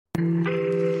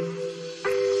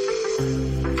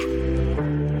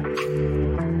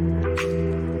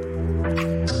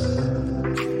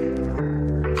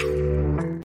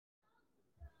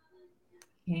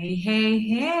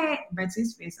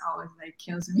Betsy's face always like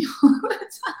kills me all the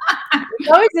time. It's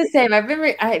always the same. I've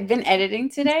been editing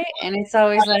today, and it's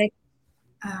always like,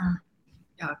 Uh,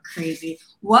 oh, crazy.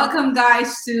 Welcome,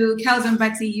 guys, to Kels and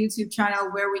Betsy YouTube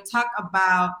channel where we talk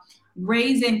about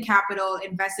raising capital,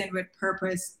 investing with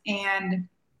purpose. And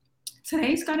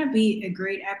today's going to be a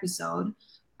great episode.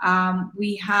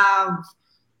 We have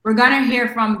we're gonna hear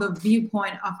from the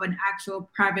viewpoint of an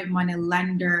actual private money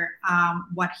lender,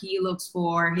 what he looks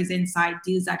for, his inside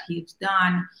deals that he's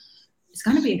done. It's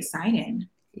gonna be exciting.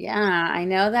 yeah, I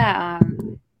know that.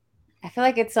 I feel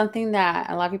like it's something that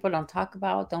a lot of people don't talk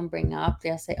about, don't bring up.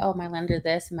 They'll say, "Oh, my lender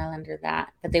this, my lender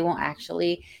that," but they won't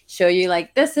actually show you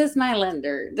like, "This is my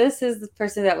lender. This is the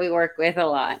person that we work with a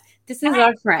lot. This is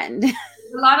our friend."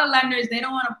 A lot of lenders, they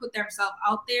don't want to put themselves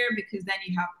out there because then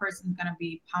you have persons gonna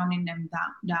be pounding them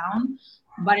down.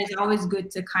 But it's always good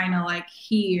to kind of like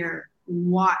hear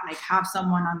what, like have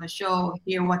someone on the show,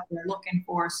 hear what they're looking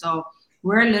for. So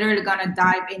we're literally gonna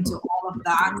dive into all of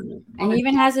that. And he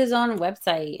even has his own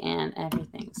website and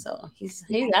everything, so he's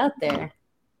out there.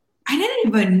 I didn't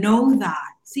even know that.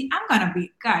 See, I'm gonna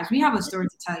be guys. We have a story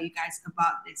to tell you guys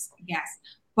about this. Yes,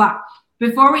 but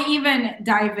before we even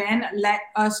dive in, let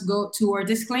us go to our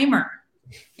disclaimer.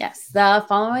 Yes, the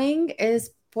following is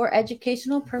for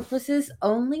educational purposes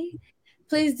only.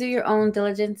 Please do your own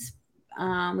diligence.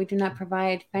 We do not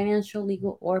provide financial,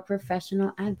 legal, or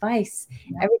professional advice.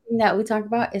 Everything that we talk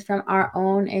about is from our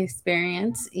own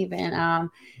experience. Even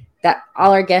that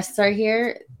all our guests are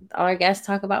here. All our guests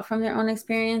talk about from their own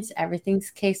experience. Everything's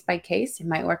case by case. It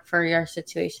might work for your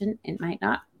situation. It might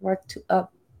not work to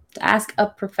ask a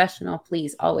professional,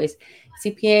 please. Always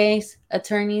CPAs,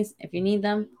 attorneys. If you need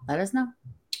them, let us know.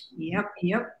 Yep.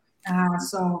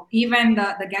 So even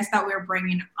the guest that we're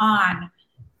bringing on,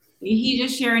 he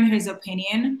just sharing his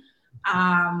opinion,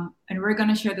 and we're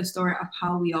gonna share the story of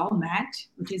how we all met,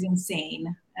 which is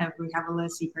insane. We have a little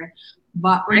secret,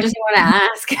 but we're I just want to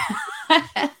ask.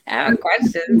 I have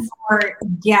questions. our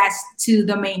guest to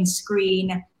the main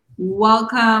screen.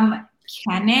 Welcome,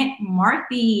 Kenneth,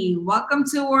 Martey. Welcome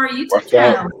to our YouTube What's up?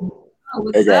 channel. Oh,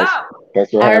 Hey what's guys, up?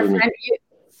 thanks for Our having me. friend,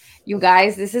 you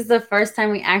guys, this is the first time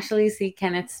we actually see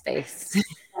Kenneth's face.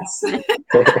 Yes.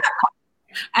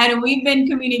 And we've been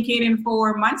communicating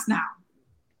for months now.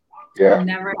 Yeah.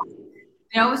 Never.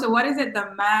 So what is it?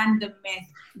 The man, the myth,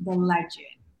 the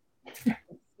legend, the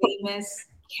famous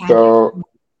Kenneth. So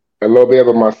a little bit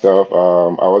about myself.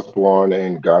 I was born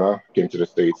in Ghana, came to the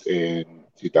States in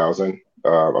 2000.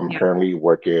 I'm Yeah. currently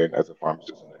working as a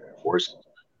pharmacist in the Air Force.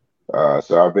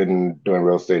 So I've been doing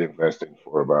real estate investing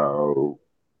for about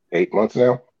 8 months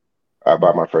now. I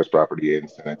bought my first property in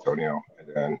San Antonio, and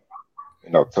then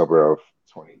in October of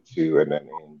 22, and then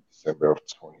in December of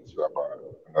 22, I bought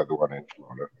another one in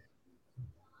Florida.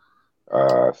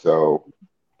 So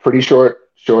pretty short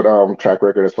track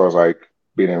record as far as like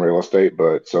being in real estate,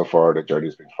 but so far the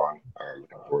journey's been fun.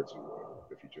 Looking forward to what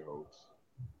the future holds.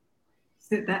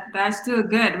 So that's still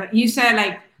good. But you said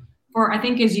like for I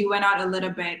think as you went out a little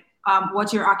bit,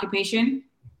 what's your occupation?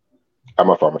 I'm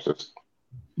a pharmacist.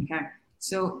 Okay.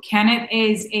 So Kenneth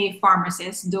is a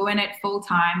pharmacist doing it full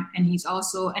time, and he's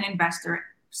also an investor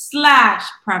slash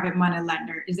private money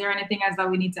lender. Is there anything else that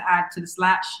we need to add to the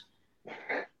slash?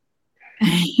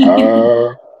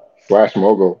 Uh, Slash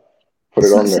mogul. Put it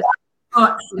So, on there.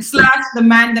 slash the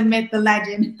man, the myth, the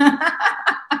legend.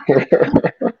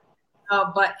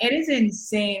 But it is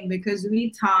insane because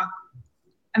we talk.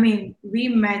 I mean, we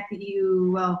met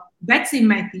you. Well, Betsy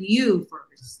met you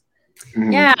first.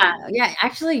 Mhm. Yeah.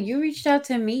 Actually, you reached out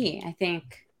to me, I think.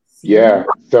 Yeah.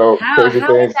 So How crazy how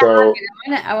did thing. that So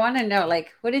happen? I want to know. Like,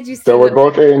 what did you so see?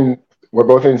 we're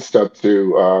both in step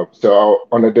two. So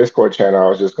on the Discord channel, I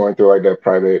was just going through like the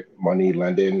private money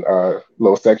lending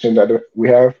little section that we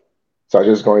have. So I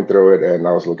was just going through it, and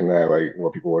I was looking at like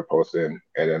what people were posting,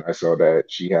 and then I saw that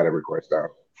she had a request out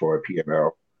for a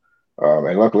PML.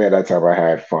 And luckily at that time I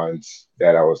had funds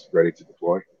that I was ready to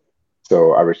deploy.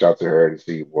 So I reached out to her to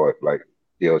see what like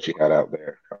deal she had out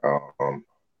there,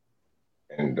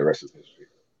 and the rest is history.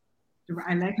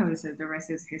 I like how he said the rest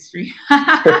is history.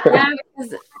 Yeah,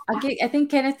 because okay, I think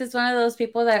Kenneth is one of those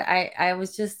people that I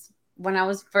was just when I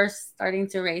was first starting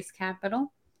to raise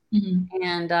capital, Mhm.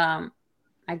 and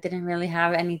I didn't really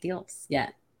have any deals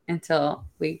yet until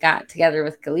we got together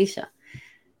with Galicia.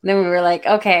 Then we were like,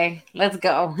 okay, let's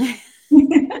go.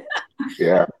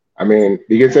 Yeah. I mean,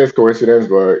 you can say it's coincidence,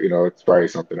 but it's probably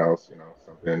something else,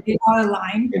 something They all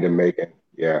align. in the making.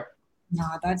 Yeah. No,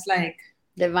 that's like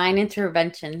Divine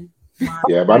intervention. my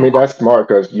Yeah, but I mean that's smart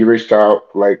because you reached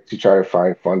out like to try to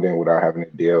find funding without having a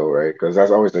deal, right? Because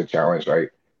that's always the challenge, right?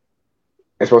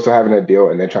 it's supposed to having a deal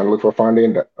and then trying to look for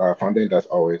funding. Funding, that's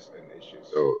always an issue.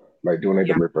 So like doing it the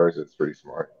Yeah. reverse is pretty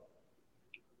smart.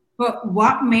 But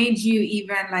what made you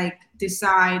even like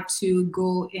decide to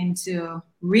go into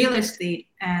real estate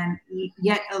and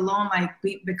yet alone like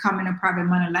becoming a private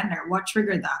money lender? What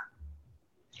triggered that?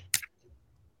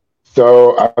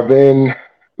 So I've been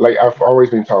like I've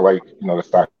always been taught like the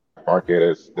stock market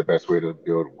is the best way to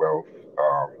build wealth.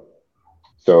 Um,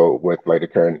 so with like the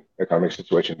current economic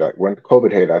situation, that when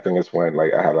COVID hit, I think it's when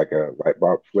like I had like a light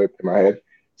bulb flip in my head.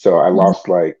 So I Mhm. lost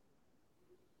like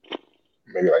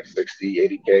maybe like 60,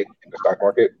 80K in the stock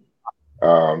market.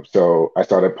 So I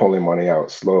started pulling money out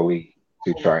slowly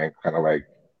to try and kind of like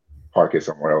park it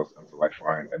somewhere else until I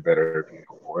find a better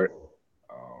vehicle for it.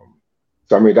 Um,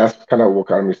 so I mean that's kind of what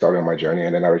got me started on my journey.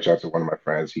 And then I reached out to one of my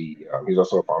friends. He's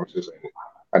also a pharmacist, and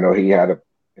I know he had a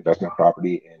investment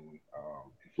property in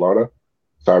Florida.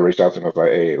 So I reached out to him. I was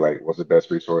like, "Hey, like, what's the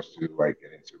best resource to like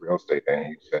get into real estate?" And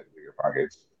he said, "Bigger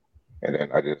Pockets." And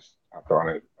then I just hopped on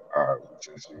it,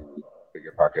 listened to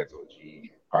Bigger Pockets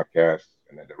OG podcast,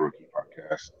 and then the Rookie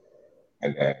podcast,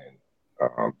 and then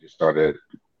just started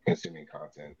consuming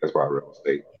content as about real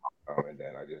estate. And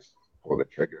then I just pulled the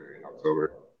trigger in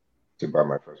October to buy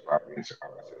my first property in San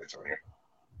Antonio.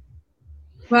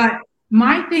 But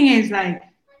my thing is like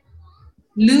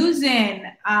losing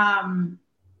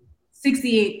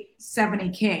 68,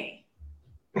 70K.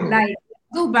 Mhm. Like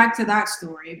go back to that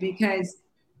story because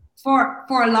for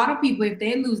a lot of people, if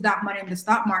they lose that money in the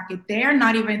stock market, they're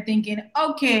not even thinking,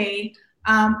 okay,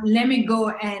 let me go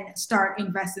and start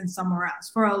investing somewhere else.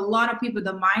 For a lot of people,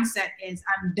 the mindset is,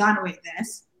 I'm done with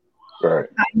this. Right.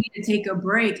 I need to take a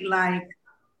break. Like,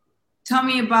 tell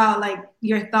me about like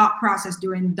your thought process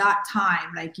during that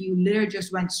time. Like, you literally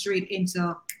just went straight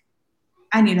into,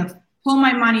 I need to pull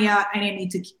my money out and I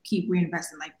need to keep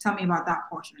reinvesting. Like, tell me about that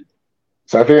portion.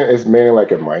 So I think it's mainly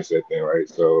like a mindset thing, right?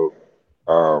 So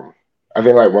um, I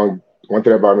think like one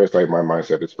thing about me is like my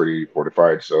mindset is pretty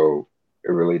fortified, so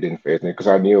it really didn't phase me because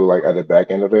I knew like at the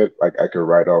back end of it, like I could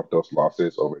write off those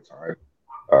losses over time.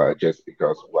 Just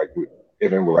because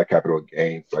even with like capital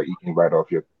gains, like you can write off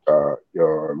your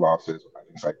losses. I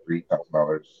think it's like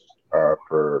 $3,000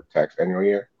 per tax annual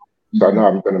year. So I know Mhm.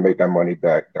 I'm going to make that money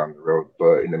back down the road,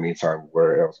 but in the meantime,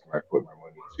 where else can I put my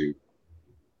money to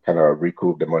kind of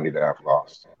recoup the money that I've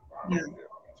lost Yeah, in the meantime?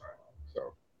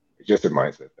 So it's just a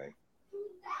mindset thing.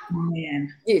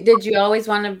 man. Did you always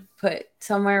want to put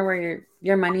somewhere where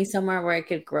your money somewhere where it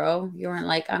could grow? You weren't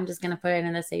like, I'm just gonna put it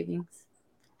in the savings.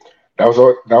 That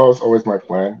was always my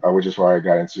plan. Which is why I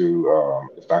got into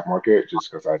the stock market,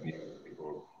 just because I knew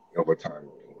people over time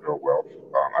can grow wealth.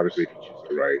 Obviously, if you choose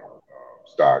the right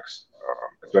stocks,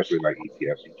 especially like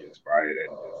ETFs, you just buy it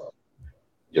and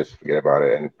just forget about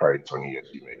it, and probably in 20 years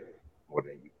you make more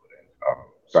than you put in.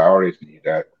 So I always knew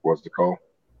that was the goal.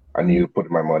 I knew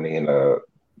putting my money in a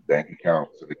bank account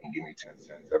so they can give me 10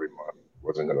 cents every month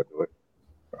wasn't gonna do it.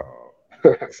 So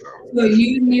So that's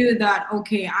you knew that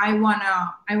okay, I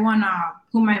wanna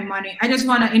put my money. I just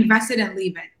wanna invest it and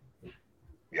leave it.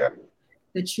 yeah,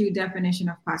 The true definition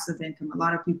of passive income. A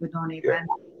lot of people don't yeah. even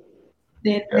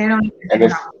they Yeah. they don't even And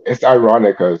think that. it's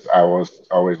ironic because I was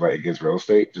always like against real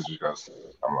estate just because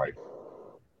I'm like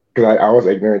because I was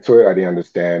ignorant to it. I didn't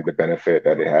understand the benefit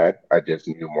that it had. I just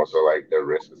knew more so like the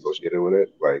risk associated with it.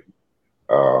 Like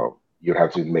you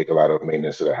have to make a lot of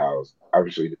maintenance to the house.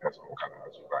 Obviously, it depends on what kind of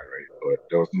house you buy, right? But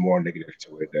there was more negative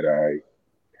to it that I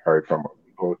heard from other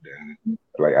people than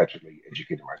like actually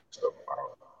educating myself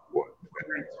about what the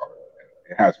benefits are.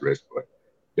 And it has risk, but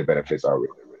the benefits outweigh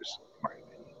the risk, in my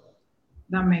opinion.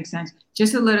 That makes sense.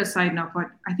 Just a little side note, but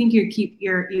I think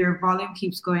your volume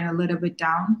keeps going a little bit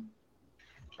down.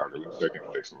 Okay, let's see if I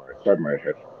can fix my start my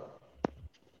headphones.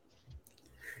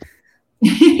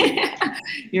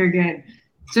 You're good.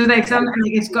 So like some like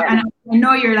it's go and I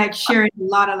know you're like sharing a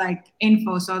lot of like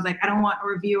info. So I was like, I don't want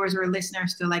our viewers or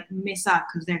listeners to like miss out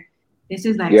because they're this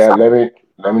is like Yeah, let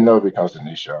me know if it becomes an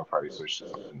issue. I'll probably switch to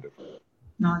something different.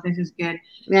 no, this is good.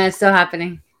 Yeah, it's still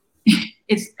happening.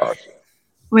 It's Awesome.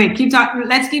 wait, keep talking.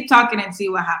 Let's keep talking and see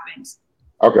what happens.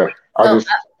 Okay, I'll So just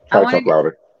I try to wanted talk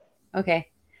louder. okay.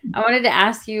 I wanted to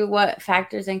ask you what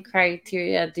factors and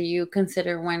criteria do you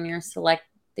consider when you're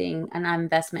selecting an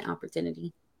investment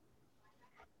opportunity?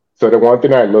 So the one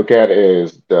thing I look at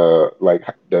is the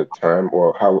term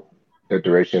or how the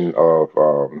duration of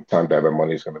time that my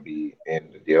money is going to be in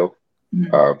the deal.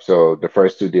 Mhm. So the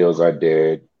first two deals I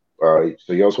did,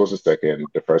 so yours was the second.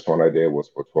 The first one I did was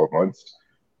for 12 months.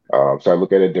 So I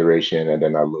look at the duration and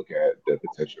then I look at the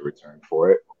potential return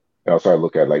for it. And also I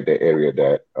look at like the area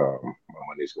that my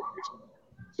money is going to.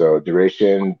 So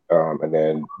duration, and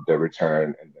then the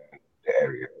return, and then the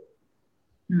area.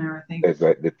 and everything. There's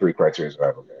like the three criteria I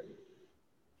look at.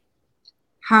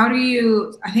 How do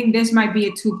you, I think this might be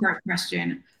a two-part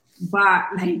question, but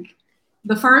like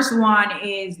the first one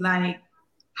is like,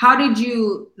 how did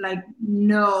you like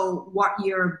know what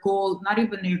your goal, not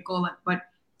even your goal, but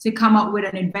to come up with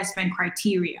an investment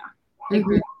criteria? Like,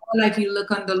 we Mhm. know, like you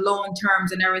look on the loan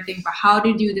terms and everything, but how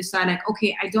did you decide like,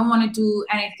 okay, I don't want to do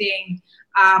anything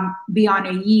beyond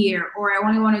a year, or I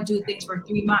only want to do things for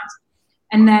 3 months?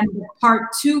 And then the part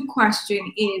two question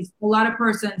is a lot of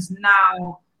persons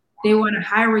now they want a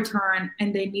high return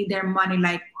and they need their money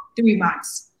like 3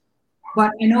 months.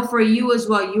 But I know for you as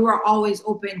well, you are always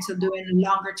open to doing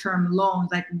longer term loans.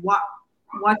 Like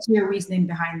what's your reasoning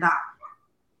behind that?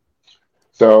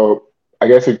 So I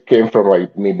guess it came from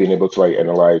like me being able to like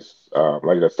analyze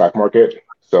like the stock market.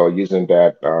 So using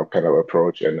that kind of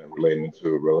approach and then relating it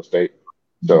to real estate.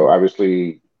 So Mhm.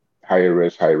 obviously higher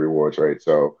risk, higher rewards, right?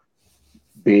 So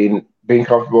being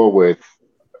comfortable with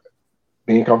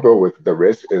the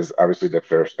risk is obviously the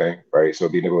first thing, right? So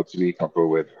being able to be comfortable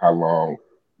with how long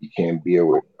you can be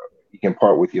with you can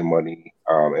part with your money,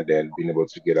 and then being able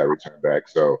to get that return back.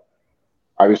 So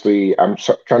obviously,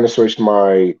 trying to switch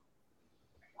my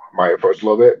approach a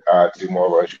little bit to more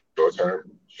of a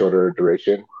shorter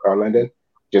duration lending,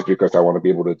 just because I want to be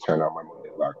able to turn out my money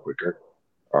a lot quicker.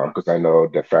 Because I know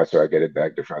the faster I get it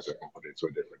back, the faster I can put it into a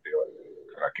different deal and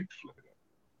then kind of keep flipping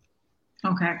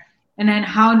Okay. And then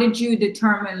how did you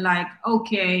determine like,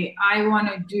 okay, I want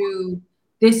to do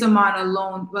this amount of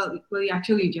loan? Well, you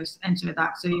actually just answered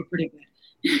that, so you're pretty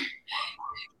good.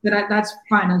 But that's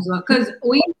fine as well, because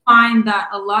we find that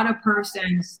a lot of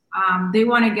persons they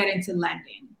want to get into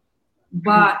lending, Mhm.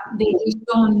 but they just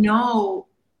don't know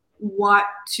what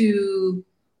to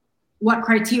what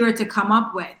criteria to come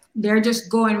up with. They're just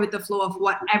going with the flow of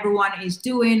what everyone is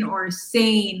doing or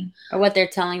saying, Or what they're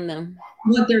telling them.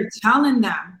 what they're telling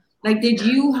them. Like, did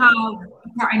you have,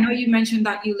 I know you mentioned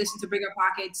that you listen to Bigger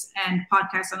Pockets and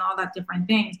podcasts and all that different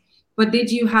things, but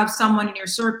did you have someone in your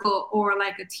circle or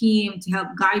like a team to help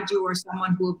guide you or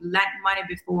someone who lent money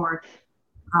before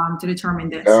to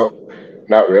determine it. this? No,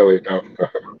 not really. No.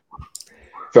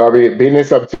 So I mean, being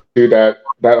this up to that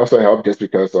also helped just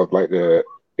because of like the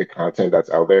content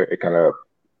that's out there. It kind of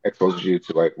exposes you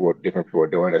to like what different people are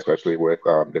doing, especially with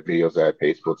the videos that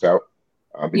Pace puts out.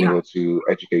 Being Yeah. able to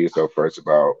educate yourself first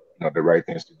about the right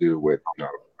things to do with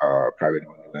private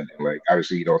money lending. Like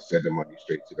obviously, you don't send the money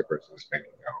straight to the person's bank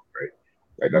account, right?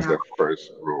 Like that's Yeah. the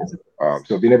first rule.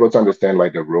 So being able to understand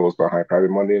like the rules behind private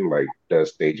money, like the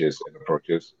stages and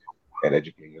approaches, and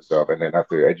educating yourself, and then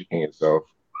after educating yourself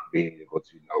being able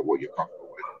to know what you're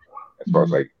comfortable with as far as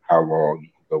Mhm. like how long you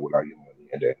can go without your money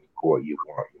and then what you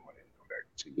want your money to come back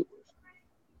to you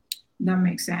That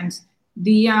makes sense.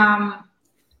 The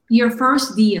your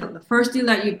first deal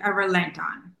that you've ever lent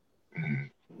on. with.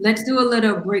 Let's do a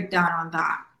little breakdown on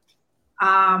that.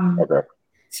 Um, Okay.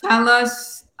 tell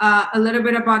us a little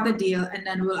bit about the deal, and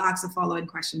then we'll ask the following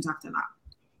questions after that.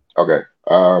 Okay.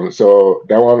 So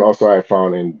that one also I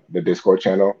found in the Discord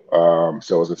channel.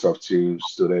 So it was a sub 2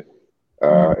 student.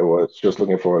 Mhm. It was just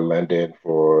looking for a lending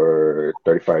for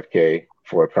 35K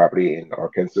for a property in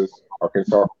Arkansas.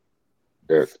 Arkansas.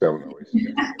 The spelling always gets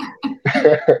me.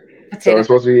 So Potato. it's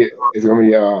supposed to be. It's gonna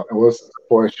be. It was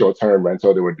for a short-term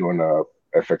rental. They were doing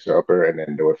a fixer upper, and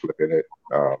then they were flipping it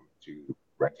to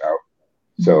rent out.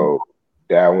 Mhm. So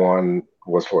that one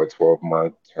was for a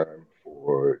 12-month term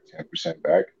for 10%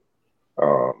 back.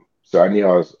 So I knew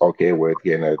I was okay with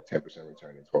getting a 10%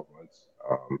 return in 12 months.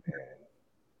 And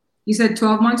You said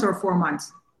 12 months or 4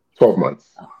 months? 12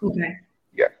 months, Okay.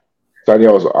 yeah. So I knew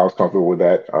I was comfortable with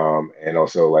that. And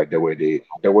also like the way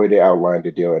they outlined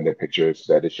the deal and the pictures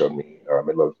that it showed me,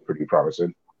 it looked pretty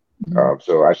promising. Mhm.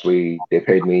 So actually they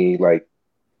paid me like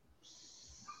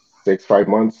 5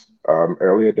 months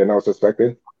earlier than I was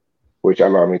expecting, which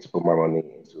allowed me to put my money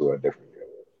into a different deal.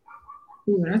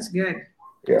 Ooh, that's good.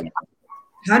 Yeah.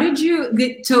 How did you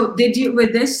get so did you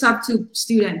with this sub two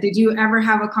student, did you ever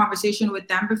have a conversation with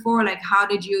them before? Like how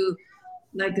did you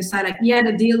like decide like, yeah,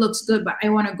 the deal looks good, but I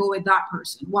want to go with that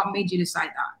person? What made you decide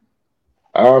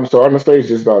that? So honestly, it's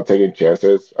just about taking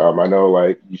chances. I know,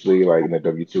 like usually, like in the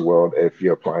W-2 world, if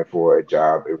you're applying for a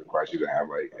job, it requires you to have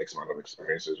like X amount of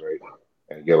experiences, right?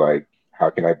 And you're like,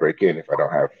 how can I break in if I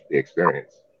don't have the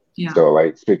experience? Yeah. So,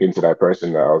 like speaking to that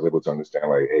person, I was able to understand,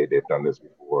 like, hey, they've done this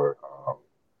before.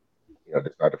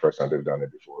 It's not the first time they've done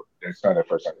it before. It's not the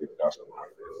first time they've done something like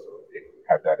this, so they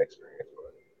have that experience.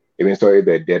 But even so, if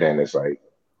they didn't, it's like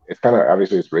it's kind of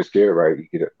obviously it's riskier, right? You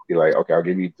could be like, okay, I'll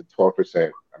give you the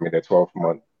 12%. I mean, the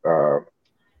 12-month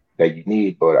that you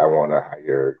need, but I want a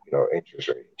higher, interest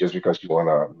rate just because you want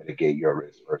to mitigate your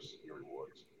risk versus your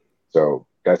rewards. So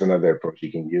that's another approach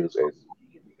you can use is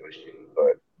you can negotiate,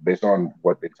 but based on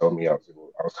what they told me, I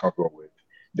was comfortable with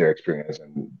their experience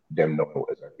and them knowing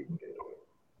exactly what they're doing.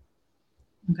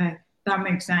 Okay, that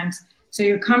makes sense. So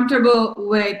you're comfortable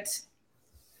with,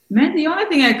 man, the only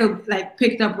thing I could like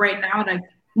picked up right now, like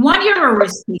one, you're a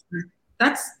risk taker.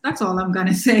 That's all I'm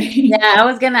gonna say. Yeah, I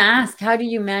was gonna ask, how do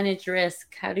you manage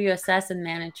risk? How do you assess and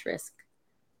manage risk?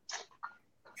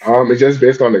 It's just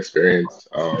based on experience.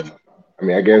 I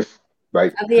mean, I guess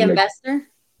like Of the investor?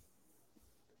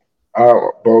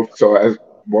 both. So as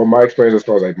well, my experience as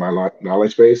far as like my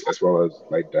knowledge base, as well as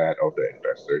like that of the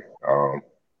investor.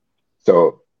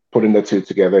 So putting the two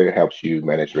together helps you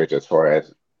manage risk as far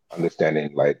as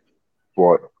understanding like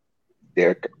what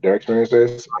their experience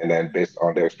is, and then based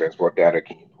on their experience, what data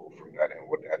can you pull from that, and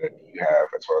what data do you have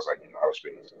as far as like your knowledge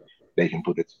base. They can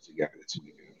put it together to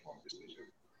make an informed decision.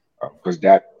 Because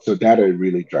data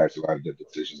really drives a lot of the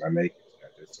decisions I make. It's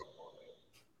not just so called like,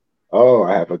 oh,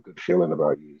 I have a good feeling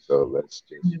about you, so let's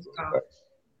just Let's roll go. the dice.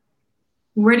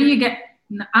 Where do you get?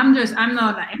 I'm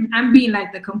not like, I'm being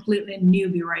like the completely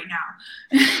newbie right now.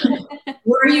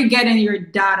 Where are you getting your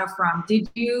data from? Did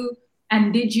you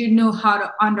know how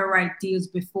to underwrite deals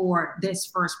before this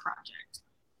first project?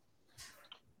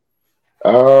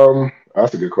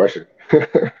 That's a good question.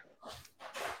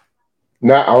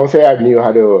 Not, I won't say I knew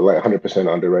how to like 100%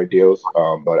 underwrite deals,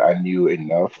 but I knew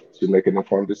enough to make an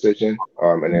informed decision.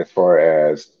 And as far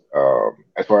as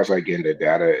like getting the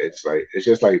data, it's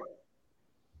just like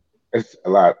it's a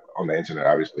lot on the internet,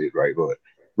 obviously, right? But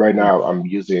right Yeah. now, I'm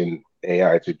using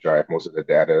AI to drive most of the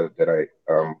data that I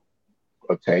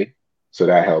obtain, so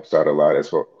that helps out a lot.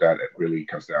 As well, that it really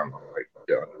comes down on like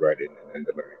the underwriting and then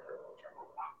the learning curve of trying to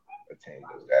attain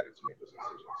those data to make those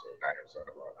decisions. So that helps out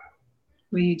a lot.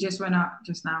 Where you just went up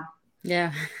just now.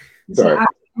 Yeah. You see, Sorry. I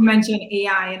mentioned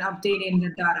AI and updating the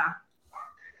data.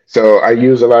 So I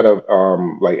use a lot of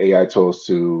like AI tools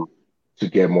to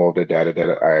get more of the data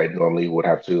that I normally would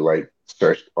have to like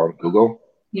search on Google.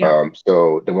 Yeah.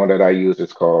 So the one that I use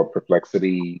is called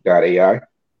Perplexity.ai.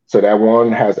 So that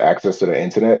one has access to the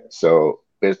internet. So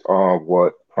based on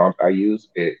what prompt I use,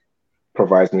 it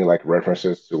provides me like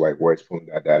references to like where it's pulling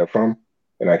that data from,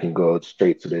 and I can go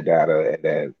straight to the data and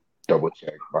then double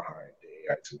check behind the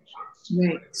AI to make sure it's Wait,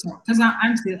 running so because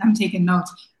I'm taking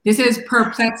notes. This is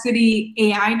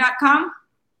perplexityai.com.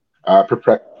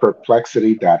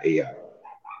 Perplexity.ai.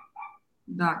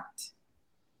 Dot.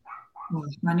 Oh,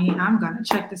 honey, I'm gonna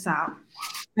check this out.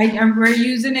 We're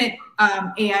using it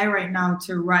AI right now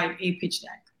to write a pitch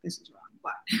deck. This is wrong,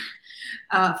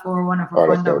 but for one of our Oh,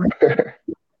 that's fund that dope. we're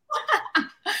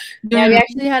Yeah, we doing.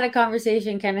 actually had a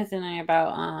conversation, Kenneth and I,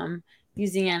 about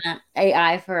using an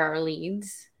AI for our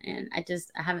leads, and I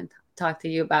haven't talked to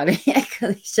you about it yet,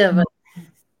 Kalisha, but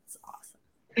it's awesome.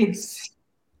 It's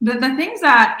the things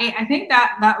that I think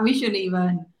that we should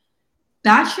even,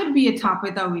 that should be a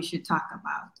topic that we should talk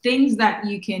about. Things that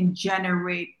you can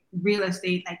generate real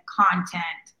estate like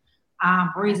content,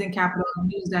 raising capital,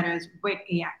 newsletters with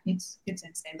AI. It's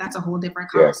insane. That's a whole different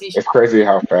Yeah, conversation. it's crazy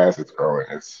how fast it's growing.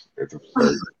 It's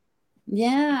absurd.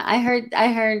 Yeah, I heard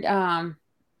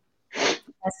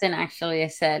Justin actually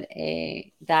said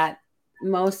that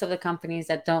most of the companies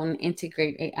that don't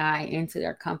integrate AI into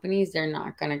their companies, they're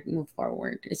not going to move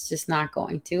forward. It's just not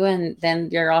going to. And then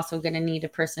you're also going to need a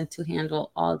person to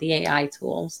handle all the AI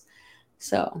tools.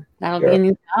 So that'll be Yeah, a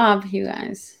new job, you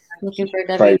guys. Looking for a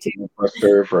it's W like 2.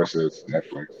 Blockbuster versus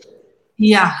Netflix.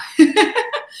 Yeah.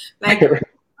 Like,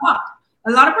 fuck.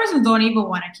 A lot of persons don't even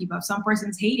want to keep up. Some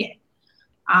persons hate it.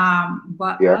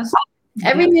 But Yeah, us,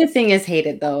 Every yeah, new thing is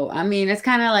hated, though. I mean, it's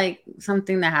kind of like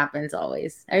something that happens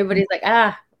always. Everybody's like,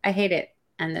 I hate it.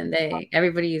 And then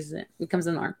everybody uses it. It becomes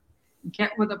a norm.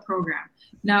 get with the program.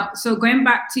 Now, so going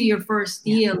back to your first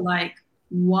deal, like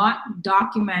what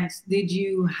documents did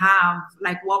you have?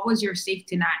 Like what was your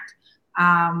safety net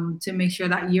to make sure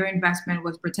that your investment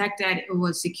was protected, it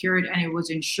was secured, and it was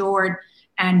insured?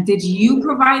 And did you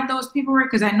provide those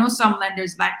paperwork? Because I know some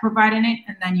lenders like providing it,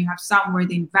 and then you have some where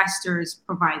the investors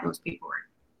provide those paperwork.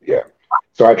 yeah.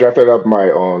 So I drafted up my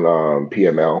own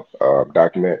PML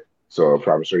document, so a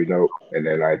promissory note, and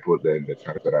then I put in the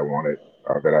terms that I wanted,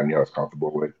 that I knew I was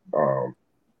comfortable with,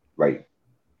 like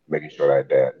making sure that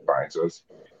that binds us.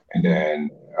 And Mhm. then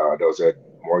there was a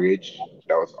mortgage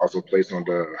that was also placed on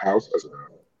the house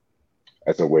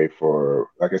as a way for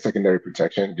like a secondary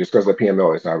protection, just because the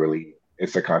PML is not really,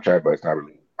 it's a contract, but it's not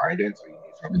really binding, so you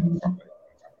need something Mhm. on top of that.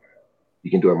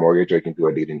 You can do a mortgage or you can do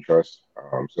a deed in trust.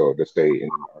 So the state in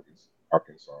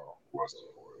Arkansas was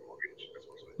for a mortgage as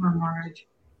opposed to a deed Or in trust. mortgage.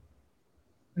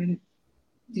 Did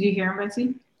you hear him,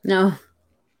 Betsy? No.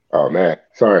 Oh man,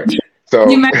 sorry. You So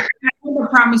mentioned the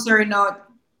promissory note.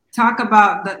 Talk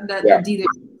about the yeah, deed.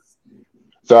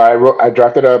 so I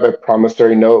drafted up a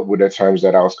promissory note with the terms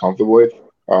that I was comfortable with.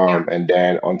 Yeah. And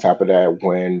then on top of that,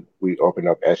 when we opened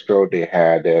up escrow, they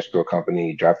had the escrow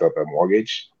company draft up a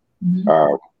mortgage. Mhm.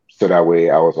 Um, so that way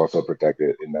I was also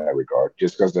protected in that regard.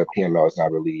 Just because the PML is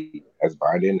not really as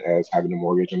binding as having a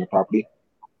mortgage on the property.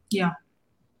 Yeah.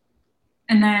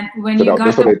 And then when So you that,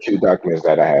 those got are the, the two documents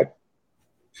that I had.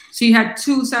 so you had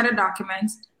two set of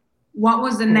documents. What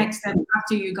was the Mhm. next step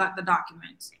after you got the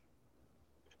documents?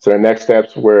 So the next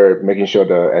steps were making sure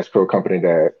the escrow company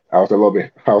that I was a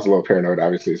little paranoid.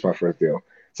 Obviously, it's my first deal.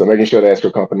 So making sure the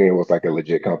escrow company was like a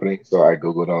legit company. So I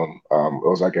googled them. It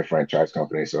was like a franchise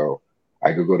company. So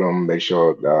I googled them, make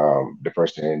sure the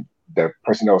person that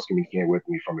was communicating with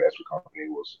me from the escrow company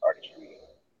was actually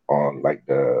on like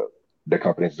the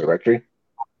company's directory.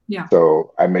 Yeah.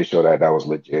 So I made sure that that was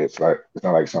legit. It's not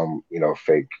like some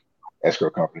fake escrow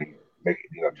company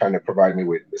trying to provide me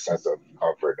with the sense of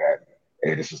comfort that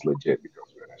hey, this is legit because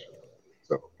we're an escrow company.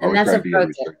 So And always that's try a to do your pro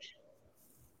tip. research.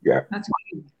 Yeah, That's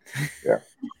good. yeah,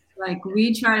 Like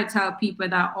we try to tell people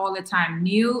that all the time.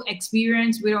 New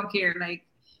experience, we don't care. Like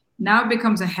now it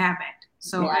becomes a habit.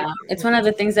 So Yeah. It's one of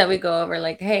the things that we go over.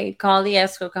 Like, hey, call the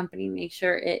escrow company, make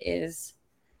sure it is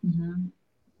Mhm.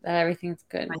 that everything's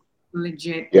good. Like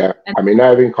legit. yeah. And I mean,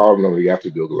 not even calling them, you have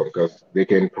to Google them because they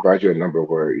can provide you a number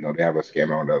where they have a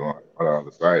scammer on the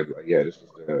other side. Like, yeah, this is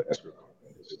the escrow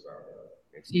company. This is our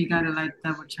so you gotta information. like Is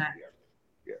double this? check. Yeah,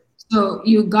 yeah. So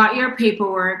you got your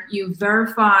paperwork, you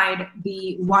verified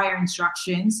the wire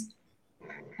instructions,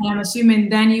 and I'm assuming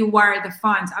then you wire the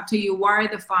funds. After you wire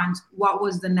the funds, what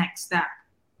was the next step?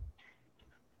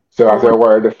 So Or after I what?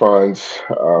 wired the funds,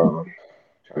 trying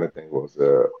to think what was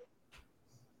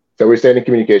so we're staying in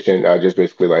communication, just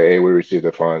basically like, hey, we received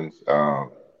the funds.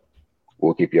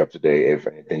 We'll keep you up to date if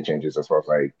anything changes as far as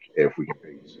like if we can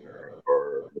pay you sooner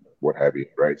or what have you,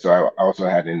 right? So I also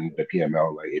had in the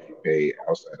PML like if you pay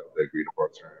outside of the agreed upon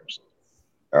terms,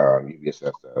 you get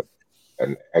assessed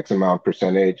an X amount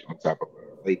percentage on top of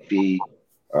a late fee.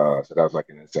 So that was like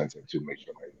an incentive to make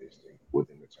sure like they stay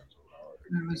within the terms of our That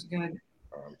agreement. was good.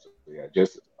 So yeah,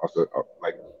 just also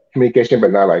like communication,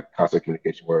 but not like constant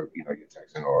communication where you're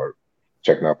texting or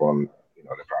checking up on the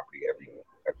property every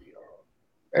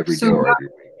So day or every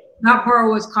week. that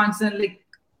borough was constantly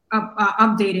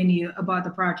updating you about the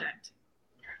project.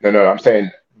 No, no, I'm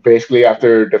saying basically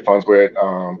after the funds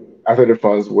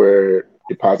were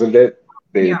deposited,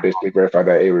 they Yeah. basically verified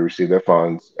that hey, we received the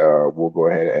funds. We'll go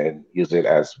ahead and use it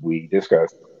as we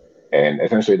discussed, and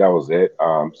essentially that was it.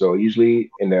 So usually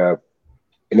in a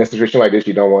situation like this,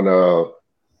 you don't want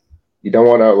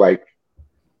to like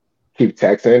keep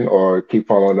texting or keep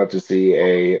following up to see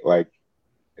a like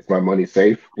is my money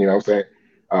safe? You know what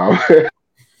I'm saying?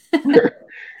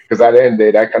 Because at the end of the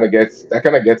day, that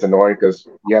kind of gets annoying because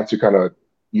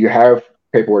you have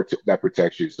paperwork that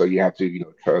protects you, so you have to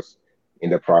trust in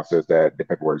the process that the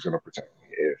paperwork is going to protect me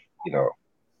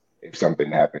if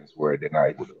something happens where they're not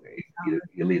able to pay. You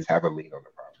at least have a lien on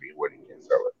the property where they can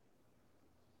sell it.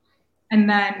 And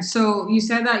then, so you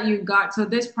said that you got, so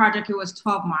this project, it was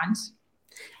 12 months.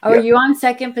 Oh, are Yeah. you on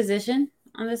second position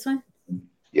on this one?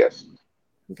 Yes.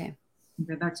 Okay.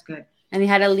 Okay, that's good. And you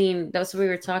had a lien. That's what we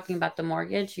were talking about the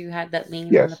mortgage. You had that lien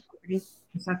on the Yes. property.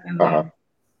 The second Uh huh. lien.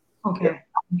 Okay, Yeah.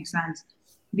 makes sense.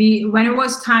 When it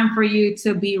was time for you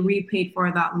to be repaid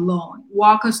for that loan,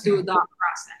 walk us through that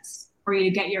process for you to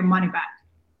get your money back.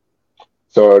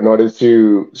 So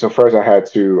first I had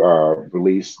to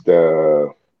release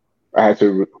in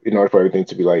order for everything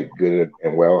to be like good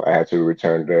and well, I had to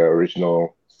return the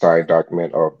original signed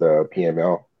document of the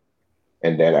PML,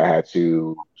 and then I had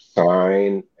to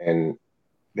sign and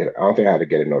I don't think I had to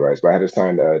get it notarized, but I had to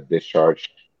sign a discharge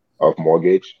of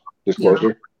mortgage Yeah.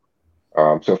 disclosure.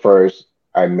 So first,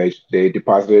 they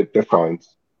deposited the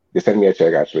funds. They sent me a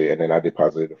check actually, and then I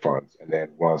deposited the funds. And then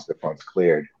once the funds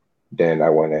cleared, then I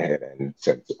went ahead and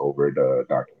sent over the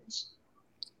documents.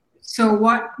 So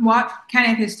what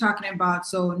Kenneth is talking about,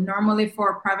 so normally for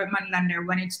a private money lender,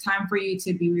 when it's time for you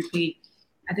to be repaid,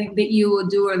 I think that you will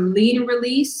do a lien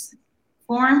release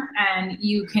form and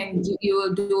you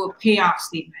will do a payoff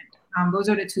statement. Those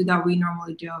are the two that we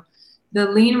normally do. The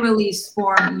lien release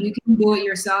form, you can do it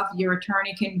yourself. Your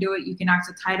attorney can do it. You can ask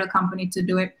a title company to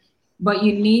do it, but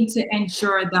you need to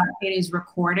ensure that it is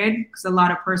recorded because a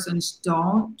lot of persons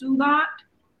don't do that.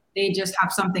 They just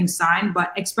have something signed.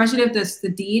 But especially if the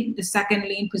deed, the second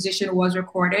lien position was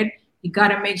recorded, you got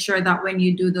to make sure that when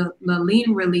you do the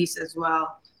lien release as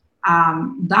well,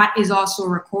 that is also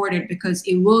recorded because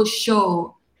it will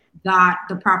show that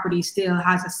the property still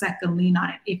has a second lien on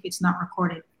it if it's not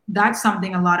recorded. That's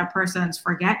something a lot of persons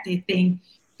forget. They think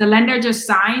the lender just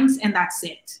signs and that's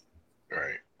it.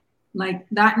 Right. Like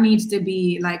that needs to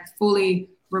be like fully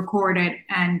recorded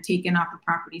and taken off the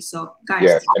property. So guys,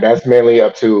 Yes, and that's mainly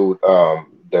up to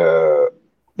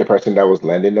the person that was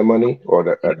lending the money or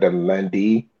the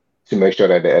lendee to make sure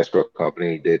that the escrow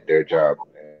company did their job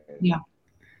and yeah,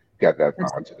 got that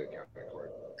onto the accounting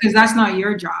clerk. because that's not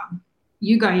your job.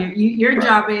 You got your Right.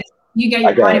 job is you get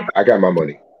your money back I got my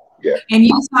money. Yeah. and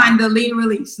you sign the lien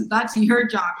release. That's your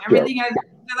job. Yeah. Everything else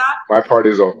after that. My part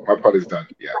is over. My part is done.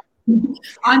 Yeah.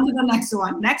 On to the next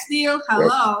one. Next deal. Yep.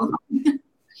 Hello.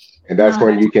 And that's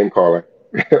when you came calling.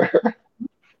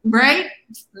 Right?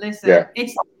 Listen, Yeah.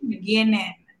 it's the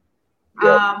beginning.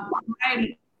 Yeah.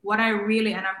 What I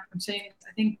really, and I'm saying,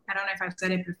 I think, I don't know if I've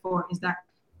said it before, is that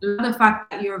the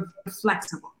fact that you're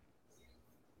flexible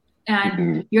and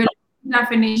Mhm. your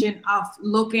definition of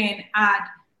looking at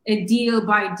a deal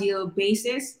by deal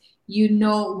basis, you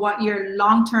know what your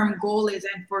long term goal is.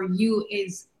 And for you,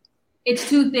 it's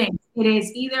two things. It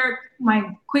is either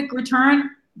my quick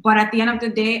return, but at the end of the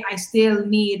day, I still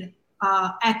need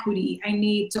equity. I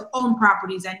need to own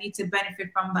properties. I need to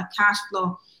benefit from the cash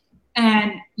flow.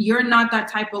 And you're not that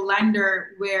type of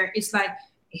lender where it's like,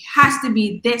 it has to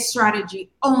be this strategy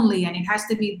only and it has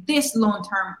to be this long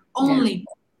term only.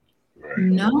 Right.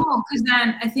 No, because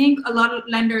then I think a lot of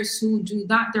lenders who do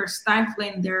that, they're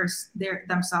stifling their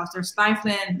themselves. They're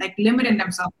stifling, like limiting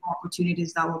themselves to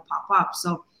opportunities that will pop up.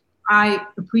 So I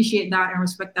appreciate that and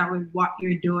respect that with what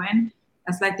you're doing.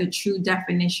 That's like the true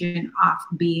definition of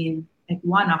being like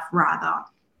one of rather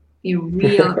a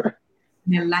real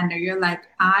lender. You're like,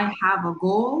 I have a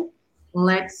goal.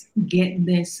 Let's get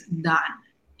this done.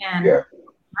 And Yeah.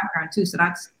 background too. So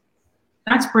that's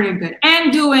pretty good.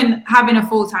 And doing having a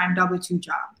full-time W-2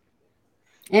 job.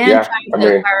 And Yeah. trying I to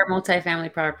mean. acquire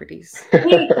multifamily properties.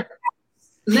 Hey,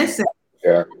 listen,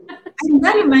 Yeah. I'm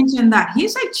glad you mentioned that.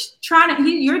 He's like trying to.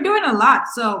 You're doing a lot.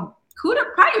 So kudos,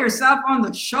 pat yourself on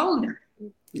the shoulder.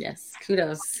 Yes,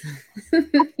 kudos.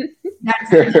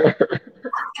 That's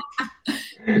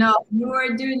no, you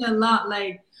are doing a lot.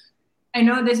 Like I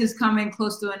know this is coming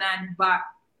close to an end, but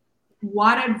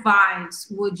what advice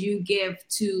would you give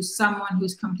to someone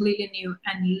who's completely new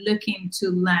and looking to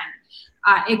lend?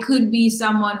 It could be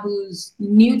someone who's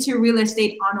new to real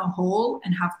estate on a whole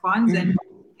and have funds and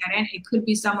get in. It could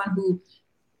be someone who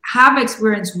have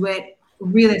experience with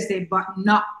real estate but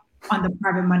not on the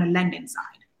private money lending side.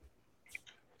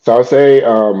 So I'll say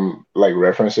like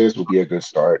references would be a good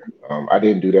start. I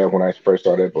didn't do that when I first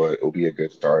started, but it will be a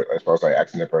good start as far as like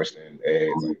asking the person, hey,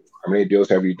 like how many deals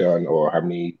have you done, or how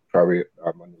many private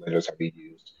money lenders have you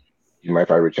used? You might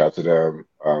probably reach out to them,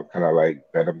 kind of like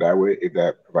vet them that way if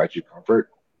that provides you comfort.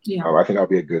 Yeah. I think that'll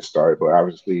be a good start, but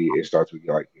obviously it starts with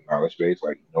like your knowledge base,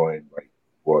 like knowing like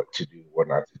what to do, what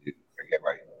not to do. Again,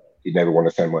 like you never want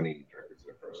to send money directly to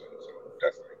the person, so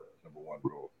that's like number one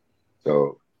rule.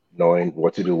 So knowing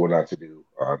what to do, what not to do,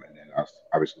 and then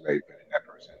obviously like vetting that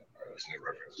person, listening to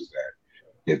references that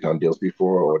they've done deals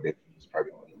before or they've used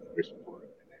private money lenders before,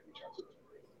 and then reach out to those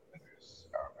lenders,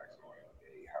 ask them like,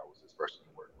 hey, how was this person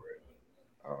to work with?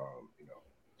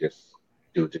 Just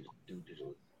do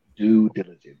due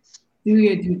diligence. Do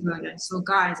your due diligence. So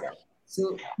guys, Yeah.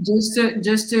 so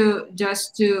just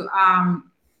to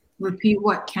repeat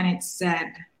what Kenneth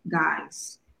said,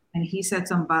 guys, and he said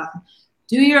something about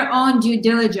do your own due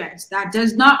diligence. That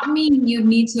does not mean you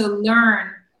need to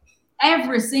learn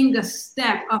every single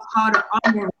step of how to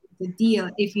underwrite the deal.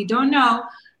 If you don't know,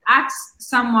 ask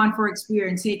someone for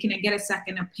experience so you can get a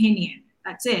second opinion.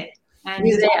 That's it. And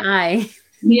Use AI.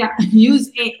 yeah,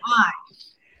 use AI.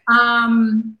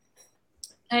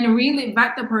 And really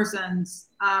vet the persons.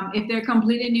 If they're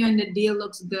completely new and the deal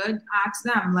looks good, ask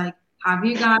them like, have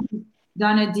you guys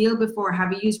done a deal before?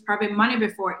 Have you used private money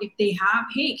before? If they have,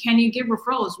 hey, can you give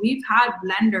referrals? We've had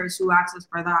lenders who ask us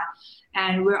for that.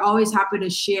 And we're always happy to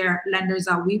share lenders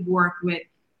that we've worked with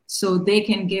so they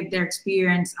can give their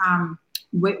experience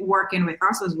with working with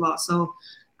us as well. So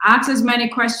ask as many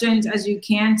questions as you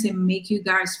can to make you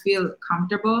guys feel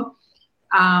comfortable.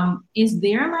 Is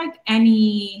there like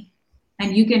any,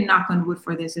 and you can knock on wood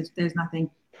for this if there's nothing,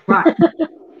 but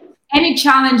any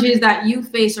challenges that you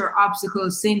face or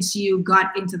obstacles since you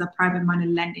got into the private money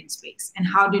lending space, and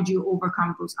how did you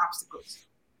overcome those obstacles?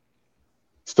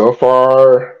 So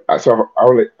far, I've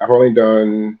only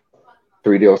done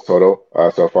 3 deals total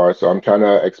so far. So I'm trying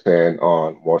to expand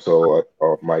on more so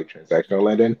of my transactional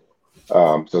lending.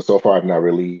 So far I've not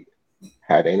really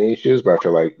had any issues, but I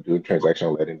feel like doing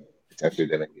transactional lending potentially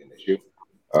didn't be an issue.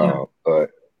 Yeah.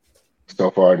 But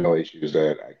so far, no issues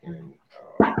that I can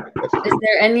attest Is to.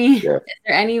 there any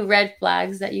Yeah. red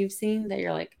flags that you've seen that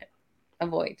you're like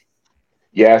avoid?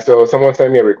 Yeah, so someone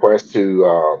sent me a request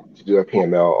to do a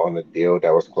PML on a deal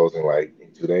that was closing like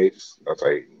in 2 days. I was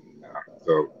like, nah.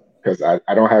 So because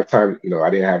I don't have time, I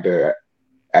didn't have the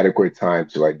adequate time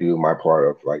to like do my part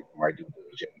of like my due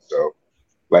diligence. So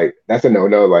like that's a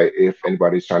no-no. Like if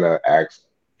anybody's trying to ask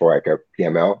for like a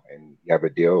PML and you have a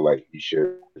deal, like you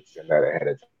should send that ahead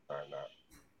of time,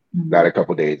 not a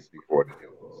couple Mhm. days before the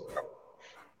deal closes out.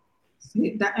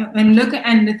 See, and look,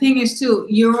 and the thing is too,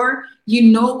 you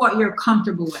know what you're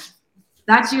comfortable with.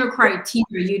 That's your Yeah.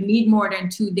 criteria. You need more than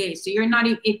 2 days. So you're not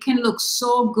even, it can look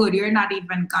so good. You're not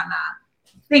even gonna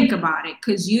think about it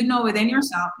because you know within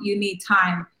yourself you need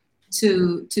time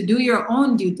to do your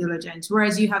own due diligence.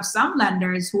 Whereas you have some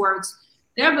lenders who are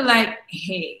they'll be like,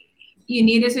 hey, you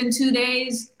need this in 2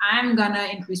 days, I'm gonna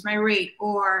increase my rate,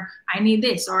 or I need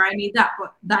this or I need that.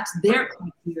 But that's their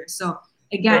criteria. So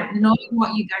Yeah. again, knowing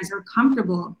what you guys are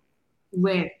comfortable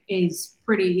with is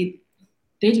pretty,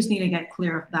 they just need to get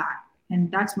clear of that. And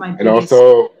that's my And biggest.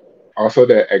 also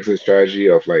the exit strategy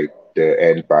of like the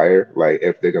end buyer, like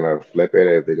if they're gonna flip it,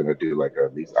 if they're gonna do like a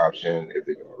lease option, if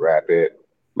they're gonna wrap it,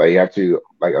 like you have to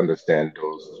like understand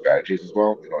those strategies as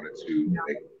well in order to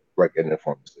make like an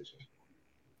informed decision.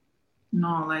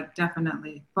 No, like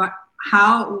definitely. But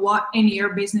what in your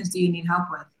business do you need help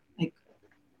with? Like,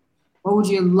 what would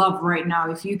you love right now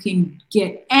if you can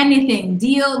get anything,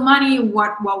 deal, money?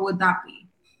 What would that be?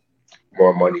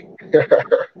 More money.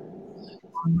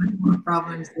 What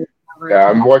problems do you have right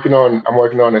Yeah, now? I'm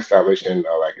working on establishing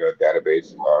like a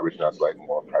database, reaching out to like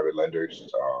more private lenders.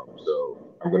 So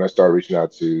I'm gonna start reaching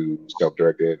out to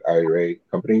self-directed IRA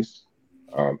companies,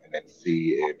 and then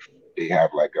see if they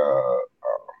have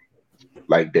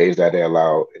like days that they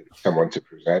allow someone to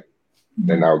present.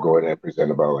 Then Mhm. I'll go in and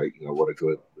present about like what a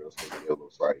good real estate deal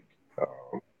looks like.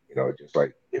 Just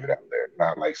like give it out there,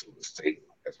 not like solicit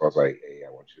as far as like, hey, I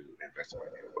want you to invest in my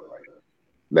deal, but like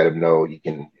let them know you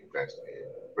can invest in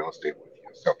real estate with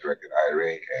your self-directed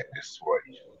IRA, and this is what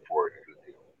you should look for in a good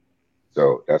deal.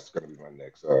 So that's going to be my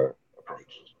next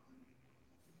approach.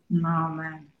 No,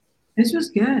 man. This was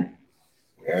good.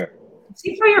 Yeah,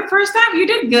 See, for your first time, you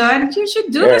did good. You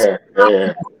should do this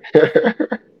yeah, yeah,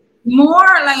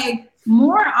 yeah,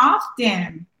 more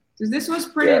often. Because this was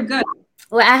yeah. pretty good.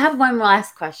 Well, I have one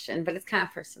last question, but it's kind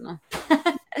of personal.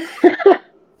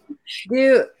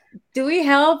 do do we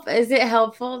help? Is it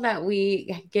helpful that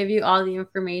we give you all the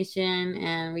information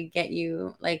and we get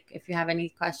you like if you have any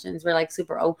questions, we're like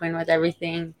super open with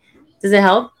everything. Does it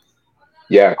help?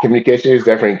 Yeah, communication is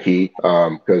definitely key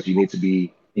because you need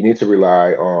to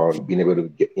rely on being able to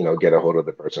get a hold of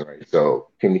the person, right? So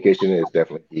communication is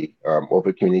definitely key.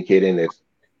 Over communicating is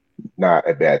not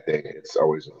a bad thing. It's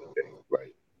always a good thing.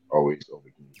 Like always over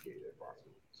communicate if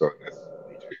possible. So that's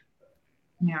major.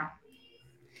 Yeah.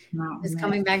 No, Just man.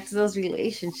 coming back to those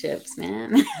relationships,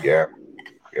 man. Yeah,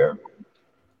 yeah,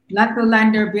 Let the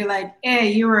lender be like, hey,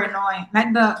 you were annoying.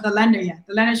 Let the lender, yeah.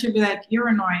 The lender should be like, you're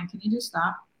annoying. Can you just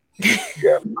stop?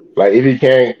 yeah. Like if you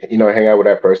can't, hang out with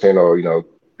that person or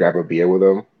grab a beer with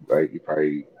them, like you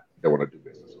probably don't want to do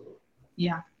business with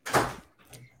Yeah.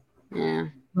 Yeah.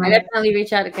 I Right. definitely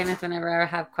reach out to Kenneth whenever I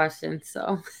have questions.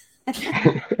 So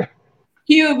them.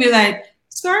 He would be like,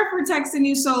 sorry for texting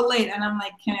you so late. And I'm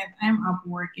like, Kenneth, I'm up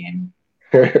working.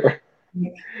 Yeah,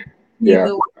 Either I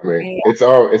mean, way. it's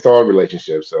all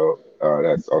relationships, so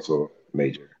that's also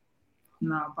major.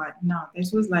 No, but no,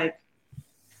 this was like,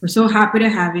 we're so happy to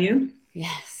have you.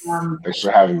 yes. Um, Thanks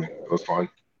for having me. It was fun.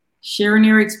 Sharing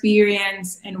your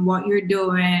experience and what you're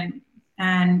doing.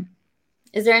 And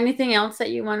Is there anything else that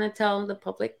you want to tell the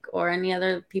public or any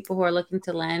other people who are looking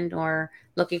to lend or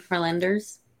looking for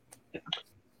lenders?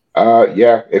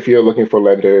 Yeah, if you're looking for a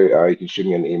lender, you can shoot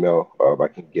me an email.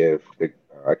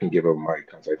 I can give them my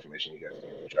contact information. You guys can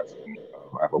reach out to me.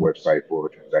 I have a website for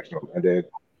transactional lending.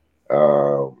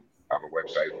 I have a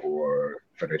website for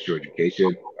financial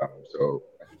education. So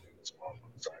I do that as well on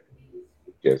the side.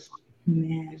 Just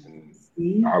man, using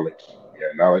see, knowledge. Yeah,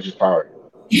 knowledge is power.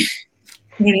 it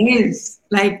is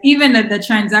like even the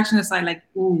transactional side, like,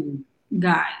 ooh,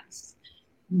 guys,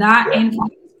 that Yeah, info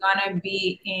is gonna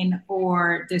be in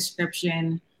our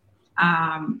description.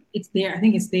 It's there. I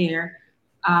think it's there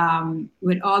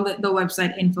with all the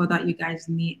website info that you guys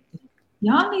need.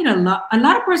 Y'all need a lot. A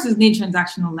lot of persons need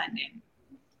transactional lending.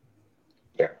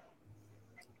 yeah,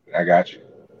 I got you.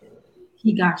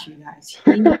 He got you guys.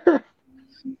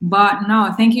 But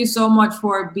no, thank you so much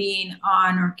for being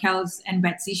on Raquel's and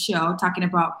Betsy show, talking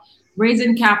about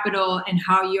raising capital and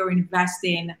how you're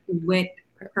investing with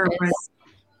Purpose. purpose.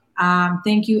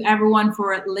 Thank you everyone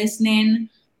for listening,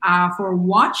 for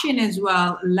watching as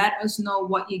well. Let us know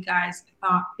what you guys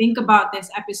think about this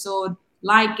episode.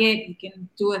 Like it. You can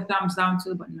do a thumbs down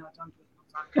too, but no, don't do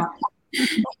a thumbs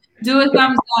down. Do a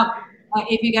thumbs up.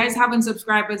 If you guys haven't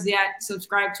subscribed us yet,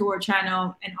 subscribe to our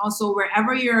channel, and also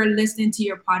wherever you're listening to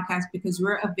your podcast, because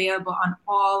we're available on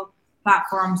all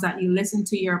platforms that you listen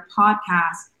to your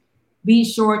podcast. Be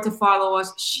sure to follow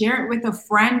us, share it with a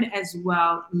friend as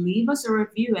well. Leave us a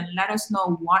review and let us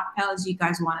know what else you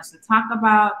guys want us to talk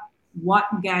about, what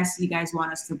guests you guys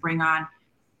want us to bring on.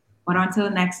 But until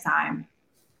next time,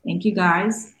 thank you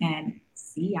guys and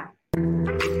see ya.